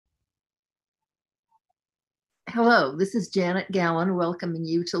Hello, this is Janet Gallen welcoming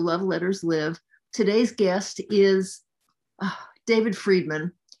you to Love Letters Live. Today's guest is uh, David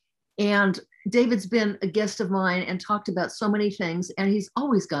Friedman. And David's been a guest of mine and talked about so many things, and he's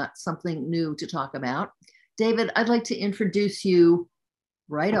always got something new to talk about. David, I'd like to introduce you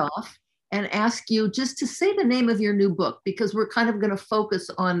right off and ask you just to say the name of your new book because we're kind of going to focus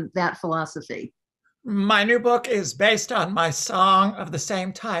on that philosophy. My new book is based on my song of the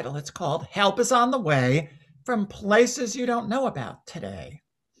same title. It's called Help is on the Way from Places You Don't Know About Today.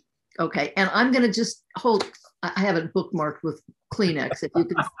 Okay, and I'm going to just hold, I have it bookmarked with Kleenex if you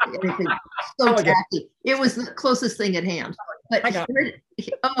can see anything so tacky. It was the closest thing at hand. But I got it.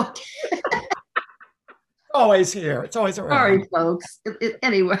 Oh, always here. It's always around. Sorry, folks.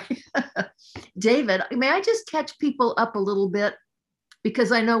 Anyway, David, may I just catch people up a little bit?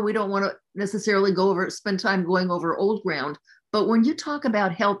 Because I know we don't want to necessarily spend time going over old ground. But when you talk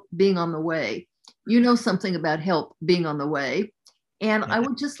about help being on the way, you know something about help being on the way. And I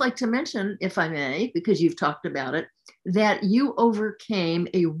would just like to mention, if I may, because you've talked about it, that you overcame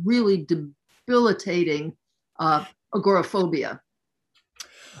a really debilitating agoraphobia.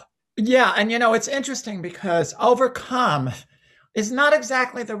 Yeah. And it's interesting because overcome is not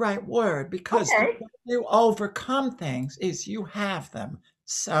exactly the right word because the way you overcome things is you have them.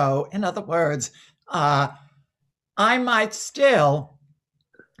 So, in other words, I might still,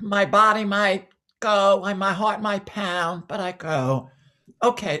 my body might go, my heart might pound, but I go,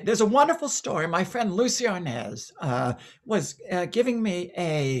 okay, there's a wonderful story. My friend Lucy Arnaz was giving me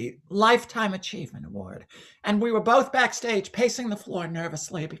a Lifetime Achievement Award. And we were both backstage pacing the floor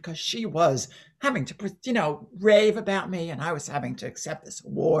nervously because she was having to, rave about me and I was having to accept this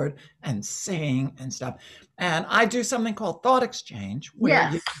award and sing and stuff. And I do something called Thought Exchange where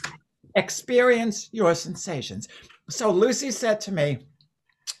you experience your sensations. So Lucy said to me,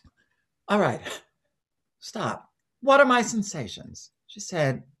 all right, stop. What are my sensations? She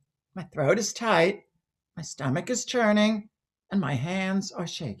said, my throat is tight, my stomach is churning, and my hands are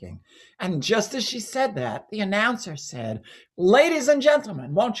shaking. And just as she said that, the announcer said, ladies and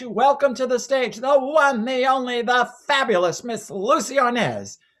gentlemen, won't you welcome to the stage the one, the only, the fabulous Miss Lucy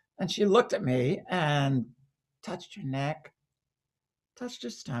Arnaz. And she looked at me and touched her neck, touched her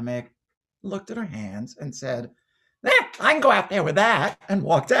stomach, looked at her hands and said, I can go out there with that, and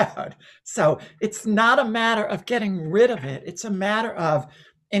walked out. So it's not a matter of getting rid of it. It's a matter of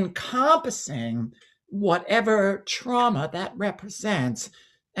encompassing whatever trauma that represents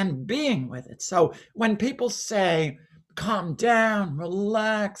and being with it. So when people say, calm down,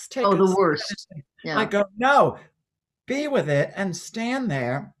 relax, take it the worst. Yeah. I go, no, be with it and stand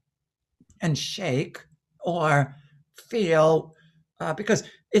there and shake or feel because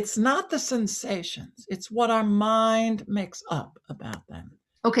it's not the sensations, it's what our mind makes up about them.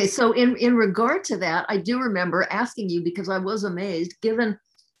 Okay, so in regard to that, I do remember asking you because I was amazed, given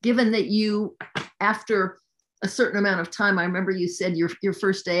that you, after a certain amount of time, I remember you said your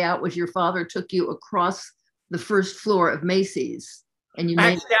first day out was your father took you across the first floor of Macy's. And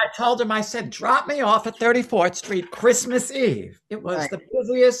I told him, I said, drop me off at 34th Street Christmas Eve. It was the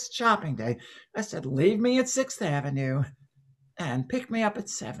busiest shopping day. I said, leave me at 6th Avenue and pick me up at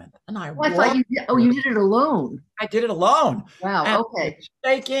 7th. And I thought you did it alone. I did it alone. Wow. And okay.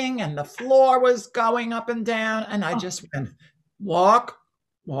 Shaking and the floor was going up and down. And I just went, walk,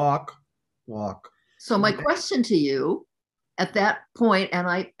 walk, walk. So my question to you at that point, and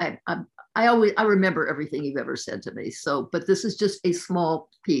I remember everything you've ever said to me. So, but this is just a small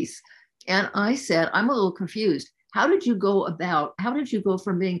piece. And I said, I'm a little confused. How did you go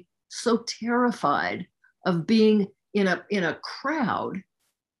from being so terrified of being in a crowd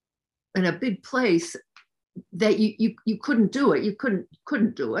in a big place that you couldn't do it? You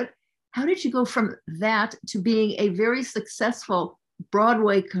couldn't do it. How did you go from that to being a very successful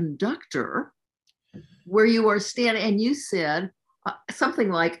Broadway conductor where you are standing and you said something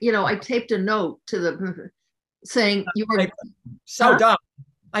like, I taped a note to the saying you were so dumb.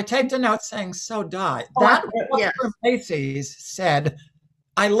 I taped a note saying so die. That from Macy's said,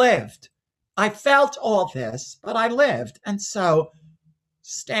 I lived. I felt all this, but I lived. And so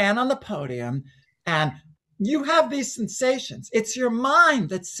stand on the podium and you have these sensations. It's your mind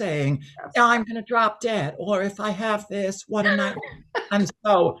that's saying, I'm going to drop dead. Or if I have this, what a night. And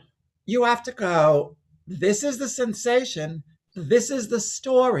so you have to go, this is the sensation. This is the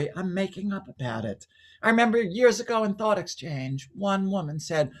story I'm making up about it. I remember years ago in Thought Exchange, one woman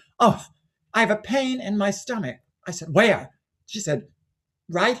said, oh, I have a pain in my stomach. I said, where? She said,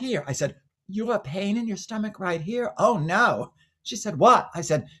 right here. I said, you have a pain in your stomach right here? Oh, no. She said, what? I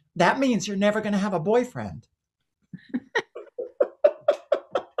said, that means you're never going to have a boyfriend.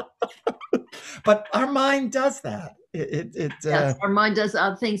 But our mind does that. Yes, our mind does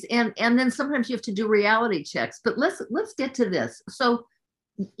odd things, and then sometimes you have to do reality checks. But let's get to this. So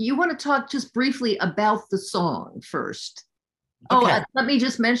you want to talk just briefly about the song first. Oh, Okay. let me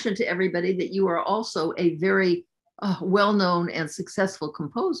just mention to everybody that you are also a very well-known and successful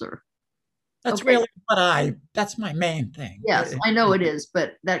composer. That's Okay. really that's my main thing. Yes, I know it is,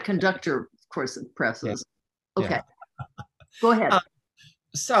 but that conductor, of course, Yeah. impresses. Okay, Yeah. go ahead.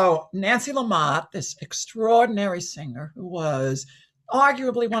 So Nancy Lamotte, this extraordinary singer who was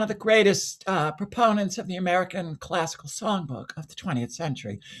arguably one of the greatest proponents of the American classical songbook of the 20th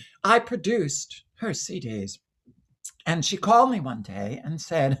century, I produced her CDs. And she called me one day and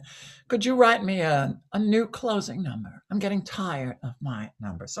said, could you write me a new closing number? I'm getting tired of my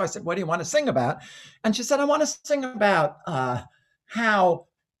number. So I said, what do you want to sing about? And she said, I want to sing about how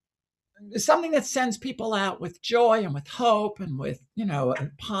something that sends people out with joy and with hope and with, a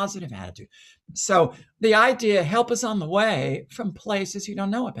positive attitude. So the idea, help is on the way from places you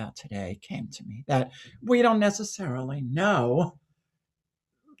don't know about today, came to me, that we don't necessarily know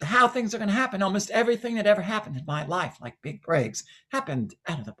how things are going to happen. Almost everything that ever happened in my life, like big breaks, happened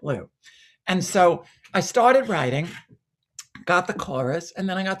out of the blue. And so I started writing, got the chorus, and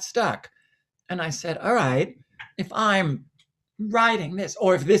then I got stuck. And I said, all right, if I'm writing this,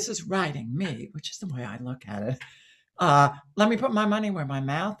 or if this is writing me, which is the way I look at it, let me put my money where my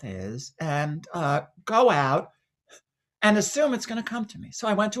mouth is and go out and assume it's going to come to me. So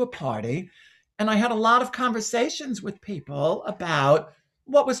I went to a party and I had a lot of conversations with people about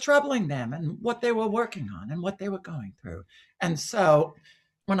what was troubling them and what they were working on and what they were going through. And so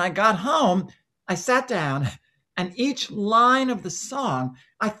when I got home, I sat down and each line of the song,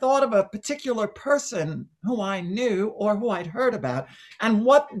 I thought of a particular person who I knew or who I'd heard about and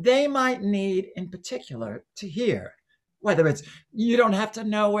what they might need in particular to hear. Whether it's, you don't have to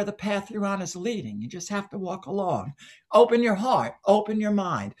know where the path you're on is leading. You just have to walk along. Open your heart, open your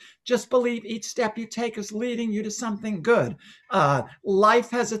mind. Just believe each step you take is leading you to something good.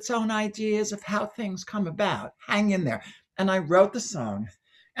 Life has its own ideas of how things come about. Hang in there. And I wrote the song.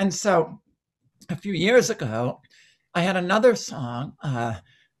 And so a few years ago, I had another song,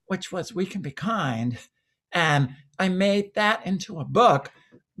 which was We Can Be Kind. And I made that into a book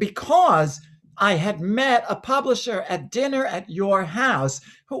because I had met a publisher at dinner at your house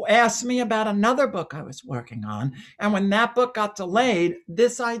who asked me about another book I was working on. And when that book got delayed,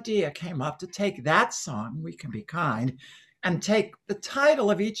 this idea came up to take that song, We Can Be Kind, and take the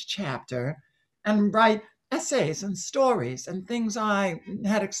title of each chapter and write essays and stories and things I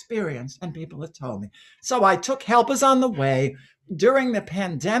had experienced and people had told me. So I took Help Is on the Way during the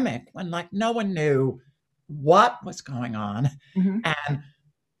pandemic when like no one knew what was going on. Mm-hmm. And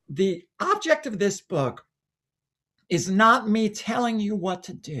the object of this book is not me telling you what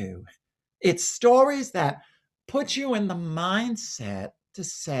to do. It's stories that put you in the mindset to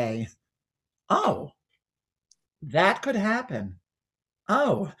say, oh, that could happen.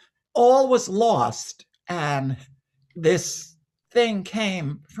 Oh, all was lost. And this thing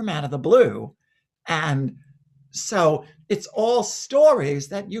came from out of the blue. And so it's all stories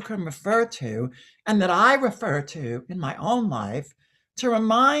that you can refer to and that I refer to in my own life to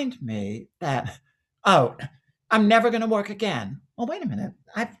remind me that, oh, I'm never going to work again. Well, wait a minute.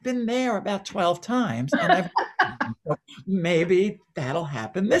 I've been there about 12 times and maybe that'll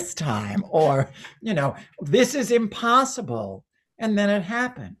happen this time. Or, this is impossible. And then it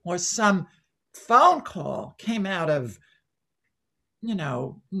happened. Or some phone call came out of,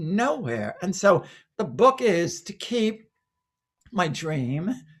 nowhere. And so the book is to keep my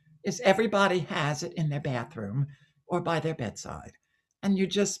dream is everybody has it in their bathroom or by their bedside. And you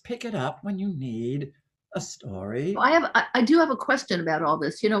just pick it up when you need a story. I do have a question about all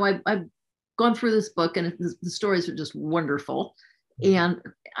this. I've gone through this book and the stories are just wonderful. And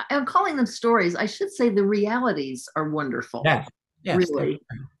I'm calling them stories. I should say the realities are wonderful. Yes. Really.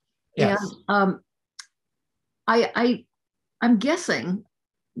 Yes. And I'm guessing,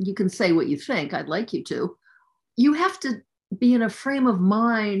 you can say what you think, I'd like you to. You have to be in a frame of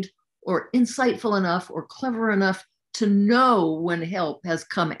mind or insightful enough or clever enough to know when help has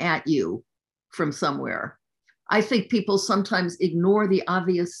come at you from somewhere. I think people sometimes ignore the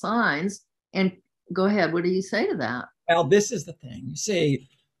obvious signs. And go ahead, what do you say to that? Well, this is the thing. You see,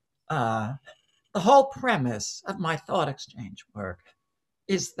 the whole premise of my thought exchange work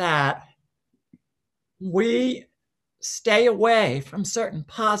is that we stay away from certain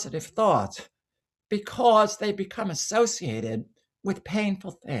positive thoughts because they become associated with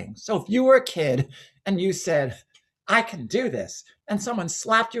painful things. So if you were a kid and you said, I can do this, and someone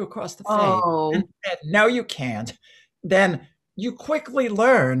slapped you across the face and said, no, you can't, then you quickly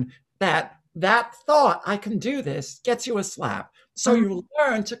learn that that thought, I can do this, gets you a slap. So Mhm. you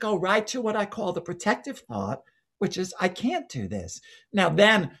learn to go right to what I call the protective thought, which is, I can't do this. Now,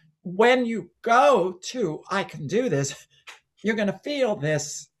 then when you go to, I can do this, you're going to feel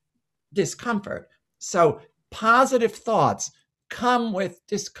this discomfort. So positive thoughts come with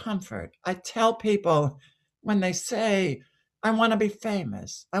discomfort. I tell people when they say, I want to be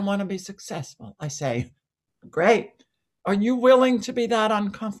famous, I want to be successful, I say, great. Are you willing to be that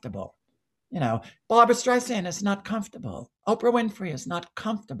uncomfortable? You know, Barbara Streisand is not comfortable. Oprah Winfrey is not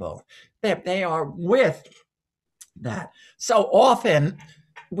comfortable. They are with that. So often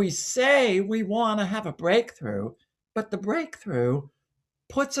we say we want to have a breakthrough, but the breakthrough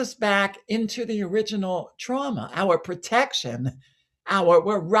puts us back into the original trauma, our protection,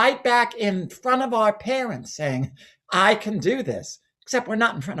 we're right back in front of our parents saying, I can do this. Except we're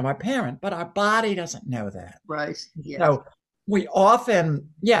not in front of our parent, but our body doesn't know that. Right. Yes. So we often,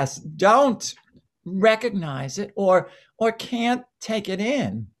 yes, don't recognize it or can't take it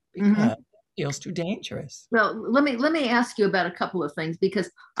in Mhm. because it feels too dangerous. Well, let me ask you about a couple of things because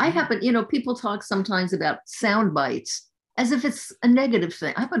I happen, people talk sometimes about sound bites as if it's a negative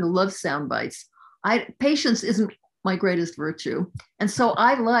thing. I happen to love sound bites. Patience isn't my greatest virtue, and so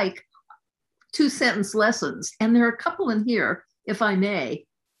I like two-sentence lessons. And there are a couple in here, if I may,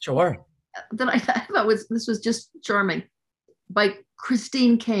 Sure. that I thought this was just charming, by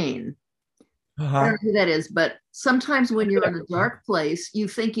Christine Kane. I don't Uh-huh. know who that is, but sometimes when you're in a dark place, you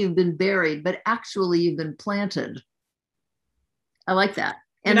think you've been buried, but actually you've been planted. I like that.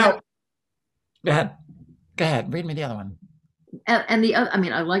 You And then, know, go ahead. Go ahead. Read me the other one. and the other, I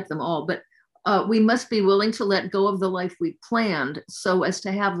mean, I like them all, but we must be willing to let go of the life we planned so as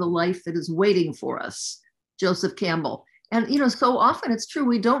to have the life that is waiting for us. Joseph Campbell. And, so often it's true,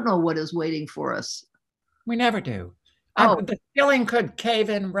 we don't know what is waiting for us. We never do. Oh, The ceiling could cave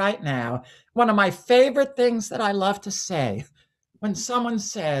in right now. One of my favorite things that I love to say when someone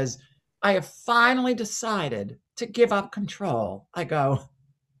says, I have finally decided to give up control, I go,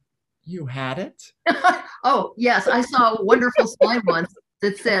 you had it? oh, yes. I saw a wonderful sign once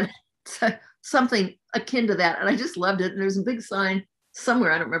that said something akin to that. And I just loved it. And there's a big sign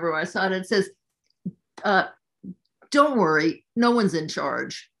somewhere. I don't remember where I saw it. It says, uh, don't worry, no one's in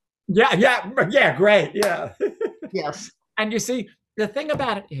charge. Yeah, yeah, yeah, great. Yeah. Yes. And you see, the thing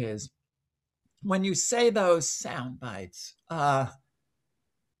about it is when you say those sound bites,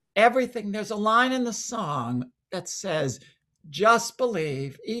 everything, there's a line in the song that says, just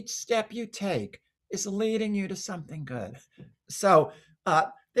believe each step you take is leading you to something good. So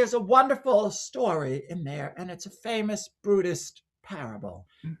there's a wonderful story in there, and it's a famous Buddhist parable.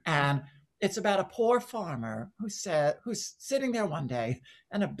 And it's about a poor farmer who's sitting there one day,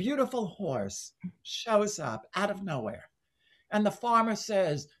 and a beautiful horse shows up out of nowhere. And the farmer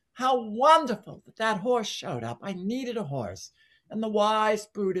says, how wonderful that that horse showed up. I needed a horse. And the wise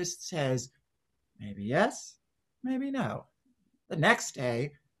Buddhist says, maybe yes, maybe no. The next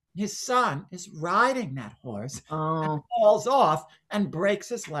day, his son is riding that horse and Oh, falls off and breaks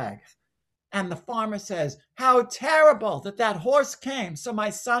his leg. And the farmer says, how terrible that that horse came, so my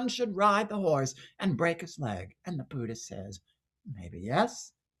son should ride the horse and break his leg. And the Buddhist says, maybe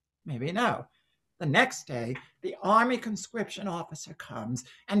yes, maybe no. The next day, the army conscription officer comes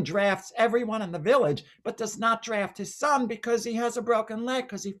and drafts everyone in the village, but does not draft his son because he has a broken leg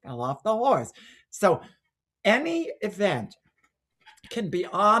because he fell off the horse. So any event can be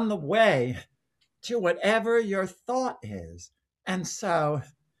on the way to whatever your thought is. And so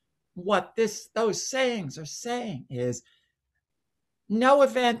what those sayings are saying is no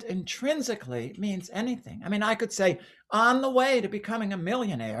event intrinsically means anything. I mean, I could say, on the way to becoming a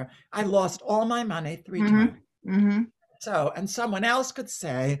millionaire, I lost all my money 3 mm-hmm. times. Mm-hmm. So, and someone else could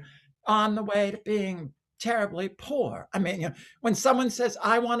say, on the way to being terribly poor. I mean, when someone says,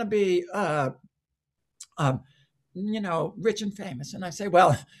 I want to be, um, rich and famous, and I say,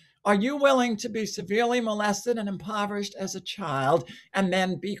 well, are you willing to be severely molested and impoverished as a child and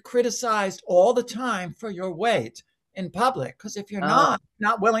then be criticized all the time for your weight in public? Because if you're Oh,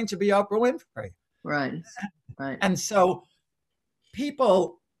 not willing to be Oprah Winfrey. right. Right. And so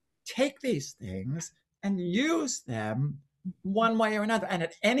people take these things and use them one way or another. And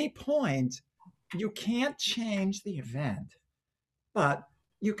at any point, you can't change the event, but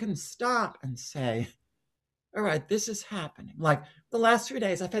you can stop and say, all right, this is happening. Like the last 3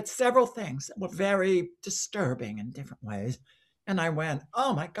 days, I've had several things that were very disturbing in different ways. And I went,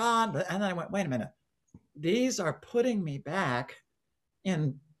 oh my God. And I went, wait a minute. These are putting me back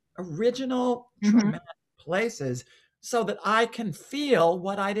in original Mm-hmm. traumatic places so that I can feel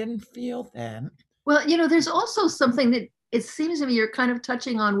what I didn't feel then. Well, there's also something that it seems to me you're kind of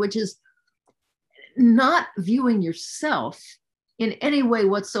touching on, which is not viewing yourself in any way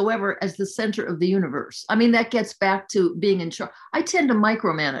whatsoever as the center of the universe. I mean, that gets back to being in charge. I tend to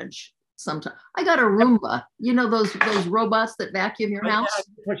micromanage sometimes. I got a Roomba, you know, those robots that vacuum your house. Yeah,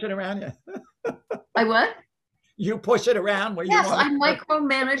 you push it around you. I what? You push it around where you Yes, want I it.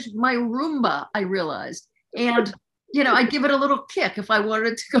 micromanaged my Roomba, I realized. And, you know, I give it a little kick if I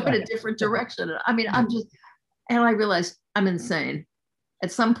wanted to go in a different direction. I mean, and I realized I'm insane.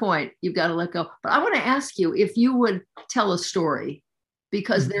 At some point, you've got to let go. But I want to ask you if you would tell a story,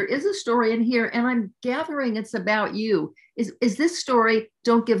 because there is a story in here, and I'm gathering it's about you. Is this story,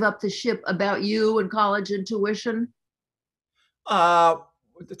 Don't Give Up the Ship, about you and college and tuition? Uh,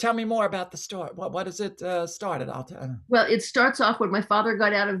 Tell me more about the story. What does it started? I'll tell. Well, it starts off when my father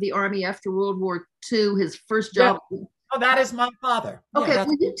got out of the army after World War II. His first Yeah. job. Oh, that is my father. Yeah, Okay, that's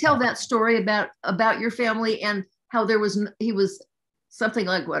will you tell that story about your family and how he was something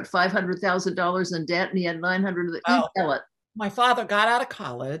like what, $500,000 in debt, and he had 900. You well. tell it. My father got out of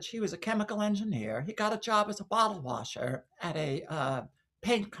college. He was a chemical engineer. He got a job as a bottle washer at a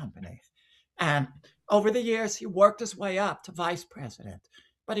paint company. And over the years, he worked his way up to vice president.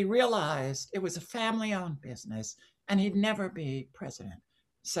 But he realized it was a family owned business and he'd never be president.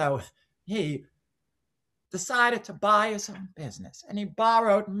 So he decided to buy his own business and he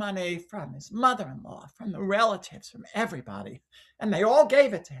borrowed money from his mother in law, from the relatives, from everybody. And they all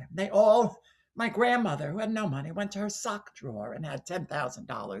gave it to him. My grandmother, who had no money, went to her sock drawer and had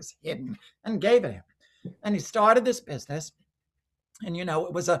 $10,000 hidden and gave it him. And he started this business. And, you know,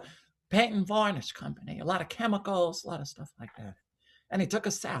 it was a paint and varnish company, a lot of chemicals, a lot of stuff like that. And he took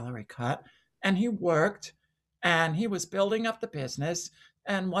a salary cut and he worked and he was building up the business.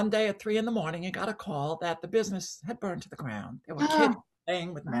 And one day at 3 in the morning, he got a call that the business had burned to the ground. There were kids Oh,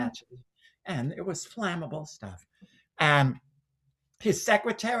 playing with matches and it was flammable stuff. And his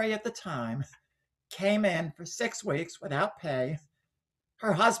secretary at the time came in for 6 weeks without pay.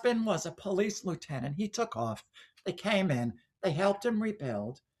 Her husband was a police lieutenant. He took off. They came in, they helped him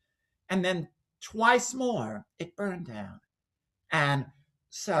rebuild. And then twice more, it burned down. And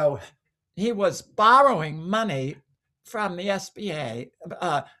so he was borrowing money from the SBA.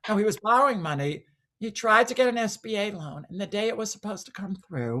 No, he was borrowing money. He tried to get an SBA loan, and the day it was supposed to come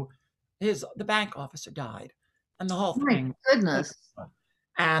through, the bank officer died, and the whole my thing. goodness.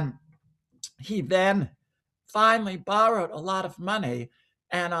 And he then finally borrowed a lot of money.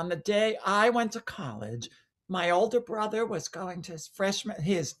 And on the day I went to college, my older brother was going to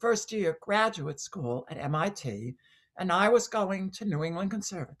his first year graduate school at MIT, and I was going to New England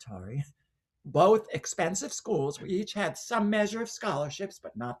Conservatory, both expensive schools. We each had some measure of scholarships,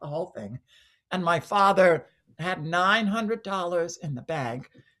 but not the whole thing. And my father had $900 in the bank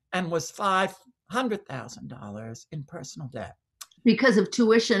and was $500,000 in personal debt. Because of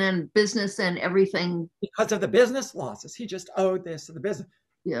tuition and business and everything. Because of the business losses. He just owed this to the business.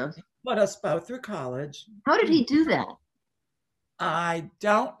 Yeah. He put us both through college. How did he do that? I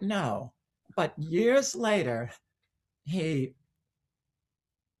don't know. But years later, he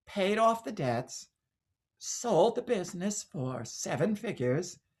paid off the debts, sold the business for 7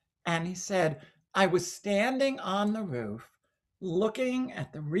 figures, and he said, I was standing on the roof looking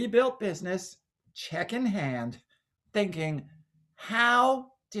at the rebuilt business, check in hand, thinking,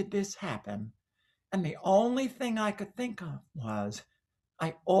 how did this happen? And the only thing I could think of was,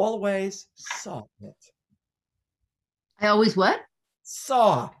 I always saw it. I always what?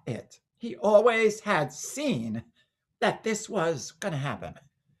 Saw it. He always had seen that this was going to happen.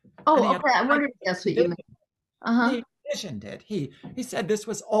 Oh, okay. I wondered if that's what you meant. Uh-huh. He envisioned it. He said this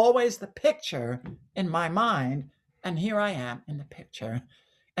was always the picture in my mind, and here I am in the picture.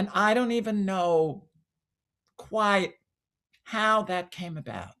 And I don't even know quite how that came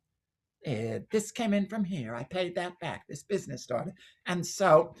about. This came in from here. I paid that back. This business started. And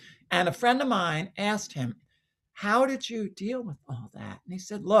a friend of mine asked him, how did you deal with all that? And he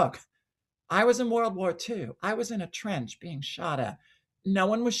said, look, I was in World War II. I was in a trench being shot at. No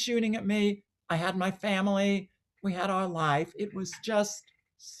one was shooting at me. I had my family. We had our life. It was just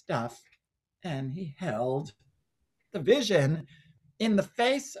stuff. And he held the vision in the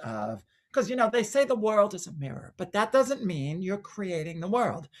face of, because, you know, they say the world is a mirror, but that doesn't mean you're creating the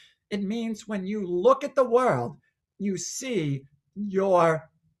world. It means when you look at the world, you see your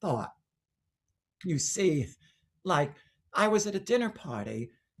thought. You see, like, I was at a dinner party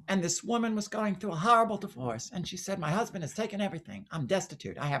and this woman was going through a horrible divorce. And she said, my husband has taken everything. I'm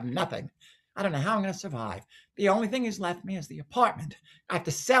destitute. I have nothing. I don't know how I'm going to survive. The only thing he's left me is the apartment. I have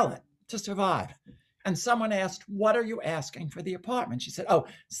to sell it to survive. And someone asked, what are you asking for the apartment? She said, oh,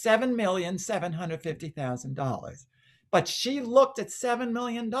 $7,750,000. But she looked at $7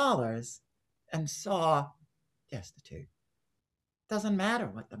 million and saw destitute. Doesn't matter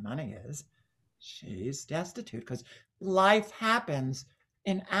what the money is. She's destitute because life happens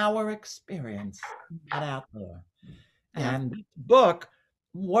in our experience, not out there. Yeah. And this book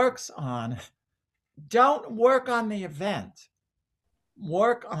works on, don't work on the event,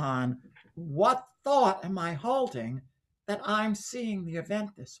 work on what thought am I holding that I'm seeing the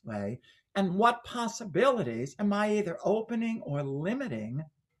event this way, and what possibilities am I either opening or limiting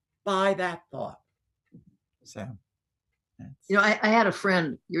by that thought. So, I had a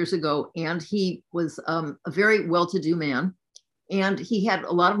friend years ago, and he was a very well-to-do man, and he had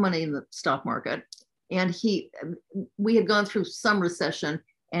a lot of money in the stock market, and we had gone through some recession,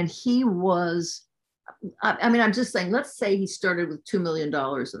 and he was, I mean, I'm just saying, let's say he started with $2 million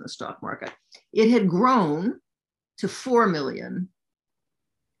in the stock market. It had grown to 4 million.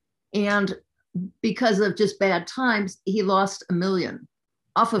 And because of just bad times, he lost $1 million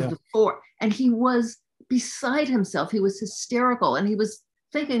off of the 4. And he was beside himself. He was hysterical. And he was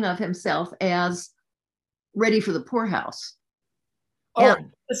thinking of himself as ready for the poorhouse. oh,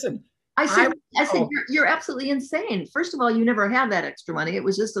 and listen. I said, you're absolutely insane. First of all, you never had that extra money. It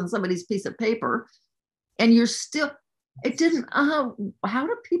was just on somebody's piece of paper. And you're still, it didn't, how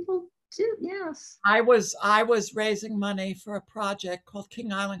do people do? Yes. I was raising money for a project called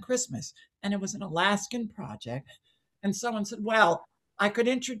King Island Christmas, and it was an Alaskan project. And someone said, well, I could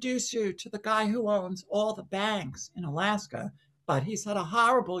introduce you to the guy who owns all the banks in Alaska, but he's had a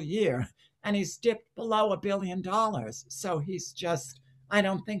horrible year and he's dipped below $1 billion. So he's just, I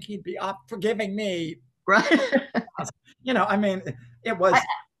don't think he'd be up for giving me. Right. I mean, it was.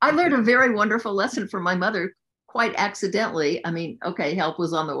 I learned a very wonderful lesson from my mother quite accidentally. I mean, okay, help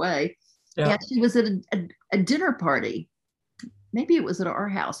was on the way. Yeah. And she was at a dinner party. Maybe it was at our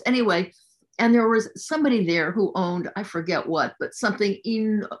house. Anyway, and there was somebody there who owned, I forget what, but something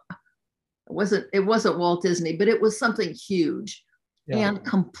it wasn't Walt Disney, but it was something huge. Yeah. And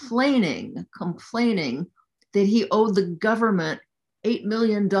complaining that he owed the government $8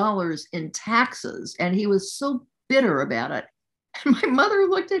 million in taxes. And he was so bitter about it. And my mother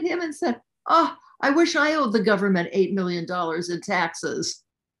looked at him and said, oh, I wish I owed the government $8 million in taxes.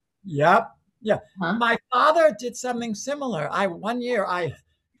 Yep. Yeah. Huh? My father did something similar. One year I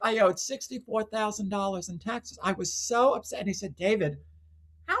owed $64,000 in taxes. I was so upset. And he said, David,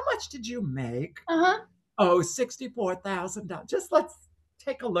 how much did you make? Uh-huh. Oh, $64,000. Just let's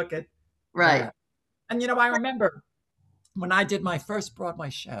take a look at that. And I remember when I did my first Broadway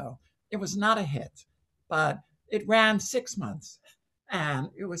show, it was not a hit, but it ran 6 months and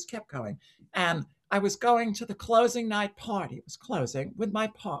it was kept going. And I was going to the closing night party. It was closing with my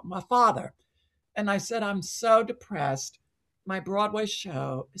father. And I said, I'm so depressed. My Broadway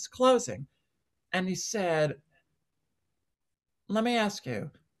show is closing. And he said, let me ask you,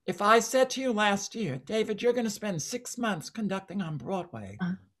 if I said to you last year, David, you're going to spend 6 months conducting on Broadway,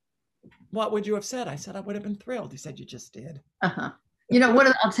 what would you have said? I said, I would have been thrilled. He said, you just did. Uh-huh.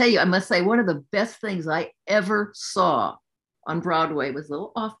 I'll tell you, I must say, one of the best things I ever saw on Broadway, was a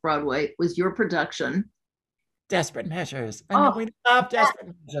little off Broadway, was your production. Desperate Measures. I know we love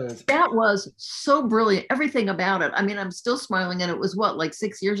Desperate Measures. That was so brilliant. Everything about it. I mean, I'm still smiling, and it was like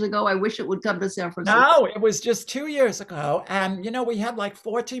 6 years ago? I wish it would come to San Francisco. No, it was just 2 years ago. And, we had like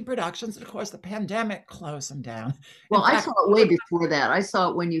 14 productions. And of course, the pandemic closed them down. Well, I saw it way before that. I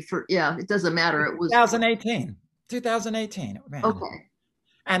saw it when you first, yeah, it doesn't matter. It was 2018. It ran. Okay.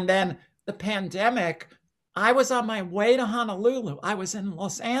 And then the pandemic, I was on my way to Honolulu. I was in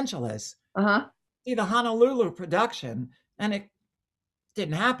Los Angeles. Uh-huh. See the Honolulu production, and it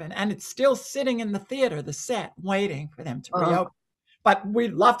didn't happen. And it's still sitting in the theater, the set, waiting for them to reopen. But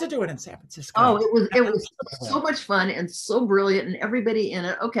we'd love to do it in San Francisco. Oh, it was so much fun and so brilliant, and everybody in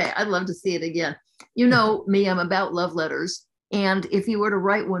it. Okay, I'd love to see it again. You know me, I'm about love letters. And if you were to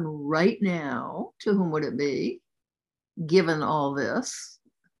write one right now, to whom would it be, given all this?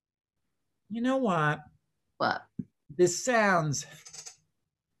 You know what? What? This sounds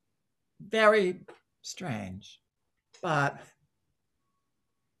very strange, but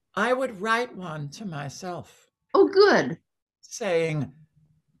I would write one to myself. Oh, good. Saying,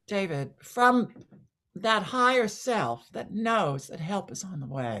 David, from that higher self that knows that help is on the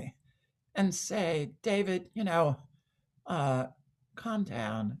way, and say, David, calm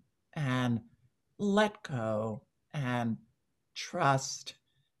down and let go and trust.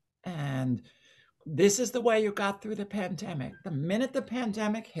 And this is the way you got through the pandemic. The minute the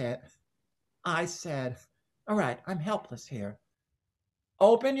pandemic hit, I said, all right, I'm helpless here.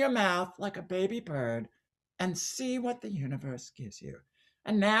 Open your mouth like a baby bird and see what the universe gives you.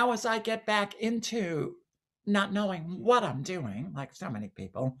 And now as I get back into not knowing what I'm doing, like so many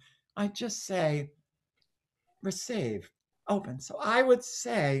people, I just say receive, open. So I would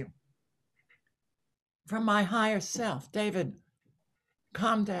say from my higher self, David,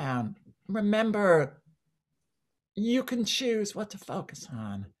 calm down. Remember, you can choose what to focus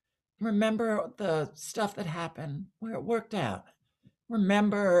on. Remember the stuff that happened where it worked out.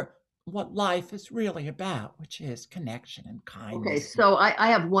 Remember what life is really about, which is connection and Okay, kindness. so I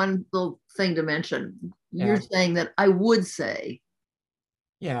have one little thing to mention. You're Yeah, saying that I would say.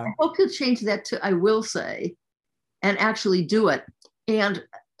 I yeah. hope you'll change that to I will say and actually do it and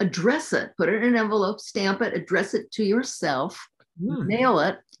address it. Put it in an envelope, stamp it, address it to yourself, Mm, mail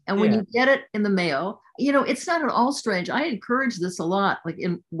it. And when yeah, you get it in the mail, you know, it's not at all strange. I encourage this a lot, like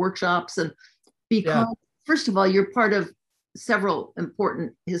in workshops, and yeah. because, first of all, you're part of several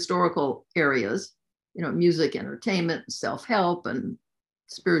important historical areas, you know, music, entertainment, self help, and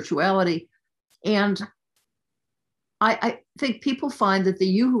spirituality. And I think people find that the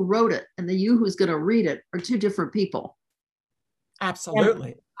you who wrote it and the you who's going to read it are two different people. And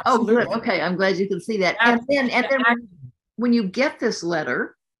Absolutely. oh, good. Absolutely. Okay, I'm glad you can see that. And Abs- then and yeah, then when you get this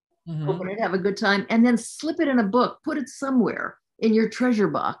letter, open mhm. it, have a good time, and then slip it in a book, put it somewhere in your treasure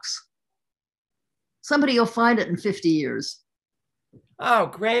box. Somebody will find it in 50 years. Oh,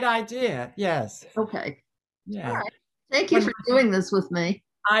 great idea. Yes. Okay. All Yeah. right. Thank you When for doing this with me.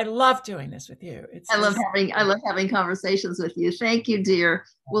 I love doing this with you. It's just I love having conversations with you. Thank you, dear.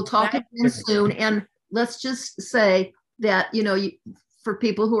 We'll talk thank again you. soon. And let's just say that, you know, for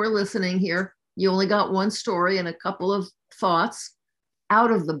people who are listening here, you only got one story and a couple of thoughts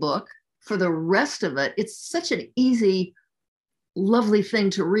out of the book. For the rest of it, it's such an easy, lovely thing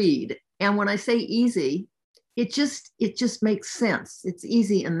to read. And when I say easy, it just makes sense. It's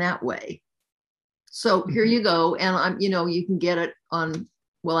easy in that way. So here Mhm. you go, and you know, you can get it on.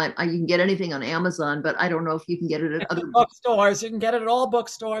 Well, you can get anything on Amazon, but I don't know if you can get it at It's other. at bookstores. You can get it at all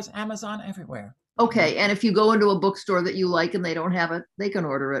bookstores, Amazon, everywhere. Mhm. Okay, and if you go into a bookstore that you like and they don't have it, they can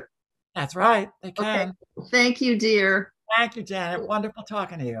order it. That's right. They Okay, can. thank you, dear. Thank you, Janet. Wonderful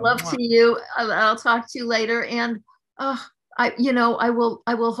talking to you. Love Mwah. to you. I'll talk to you later, and uh, you know, I will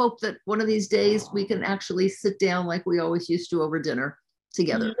hope that one of these days we can actually sit down like we always used to over dinner You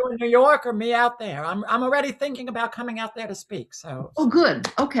together. in New York or me out there? I'm already thinking about coming out there to speak. So, Oh, good.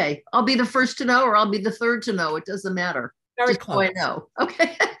 Okay, I'll be the first to know, or I'll be the third to know. It doesn't matter. very Just so I close. know.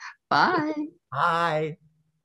 Okay. Bye. Bye.